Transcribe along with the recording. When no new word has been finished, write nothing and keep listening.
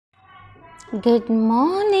Good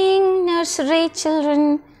morning, nursery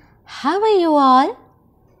children. How are you all?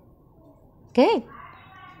 Good.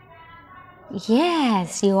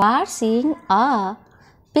 Yes, you are seeing a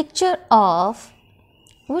picture of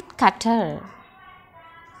woodcutter.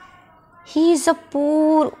 He is a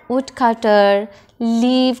poor woodcutter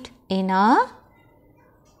lived in a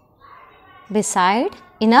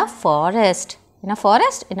forest.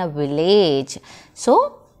 In a village.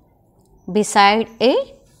 So, beside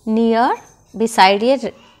a river.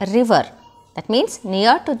 That means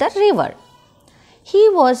near to the river. He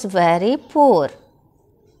was very poor.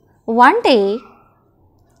 One day,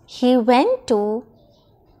 he went to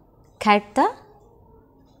cut the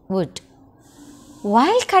wood.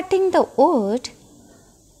 While cutting the wood,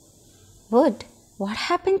 what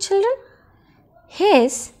happened, children?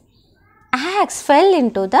 His axe fell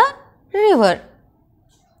into the river.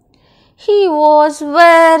 He was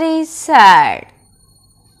very sad.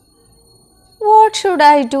 What should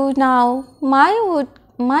I do now?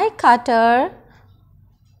 My cutter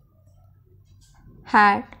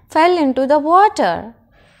had fell into the water.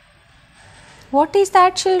 What is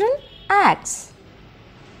that, children? Axe.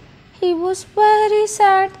 He was very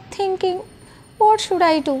sad, thinking, what should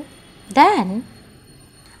I do? Then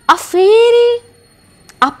a fairy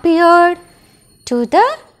appeared to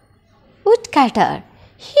the woodcutter.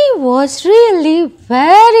 He was really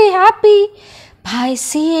very happy by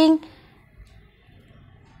seeing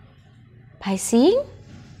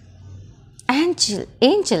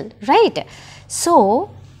angel, right? So,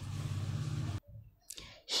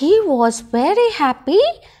 he was very happy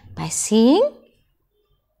by seeing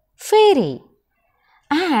fairy.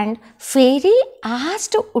 And fairy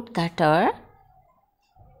asked woodcutter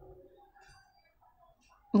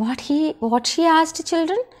what she asked,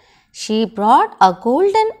 children? She brought a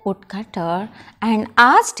golden woodcutter and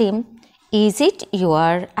asked him, "Is it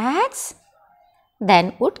your axe?"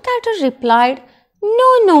 Then woodcutter replied,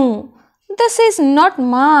 No, this is not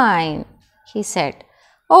mine," he said.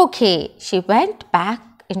 Okay, she went back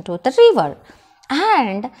into the river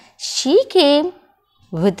and she came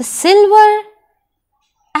with the silver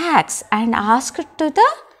axe and asked to the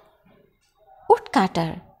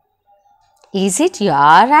woodcutter, "Is it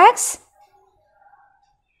your axe?"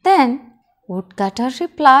 Then woodcutter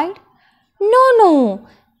replied, No,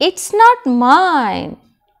 it's not mine."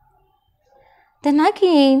 Then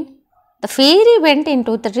again the fairy went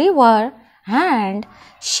into the river and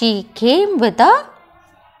she came with the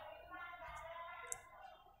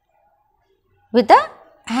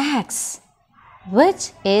axe, which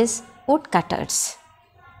is woodcutter's.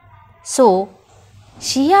 So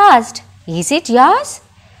she asked, "Is it yours?"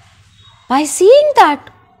 By seeing that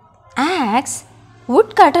axe,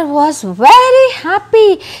 woodcutter was very happy.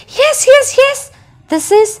 Yes, this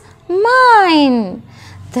is mine.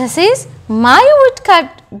 This is my woodcut.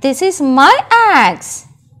 This is my axe.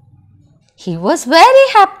 He was very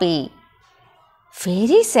happy.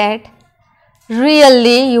 Fairy said,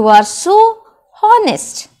 "Really, you are so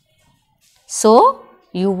honest. So,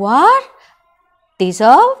 you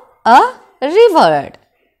deserve a reward.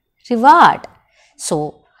 So,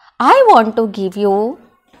 I want to give you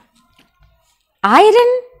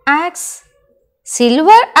iron axe,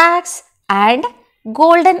 silver axe and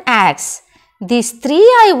golden axe. These three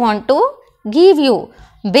I want to give you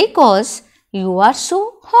because you are so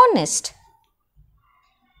honest.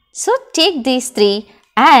 So take these three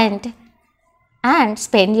and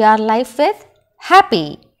spend your life with happy."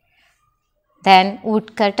 Then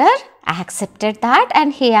woodcutter accepted that and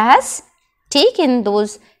he has taken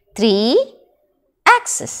those three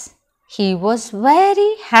axes. He was very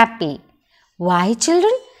happy. Why,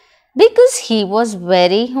 children? Because he was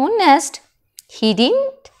very honest. He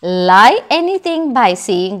didn't lie anything by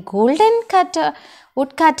saying golden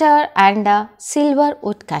woodcutter and a silver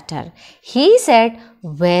woodcutter. He said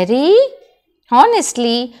very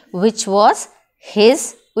honestly which was his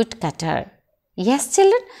woodcutter. Yes,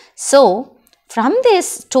 children. So, from this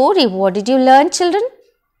story, what did you learn, children?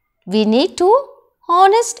 We need to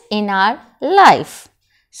honest in our life.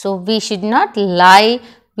 So, we should not lie.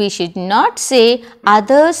 We should not say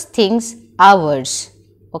others' things ours.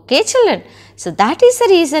 Okay, children. So, that is the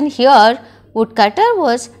reason here woodcutter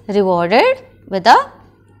was rewarded with the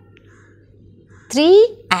 3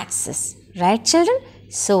 axes. Right, children?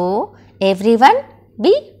 So, everyone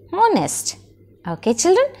be honest. Okay,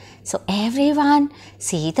 children? So, everyone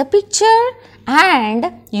see the picture and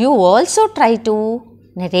you also try to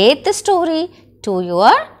narrate the story to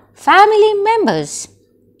your family members.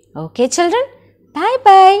 Okay, children?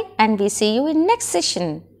 Bye-bye and we see you in next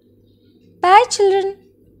session. Bye, children.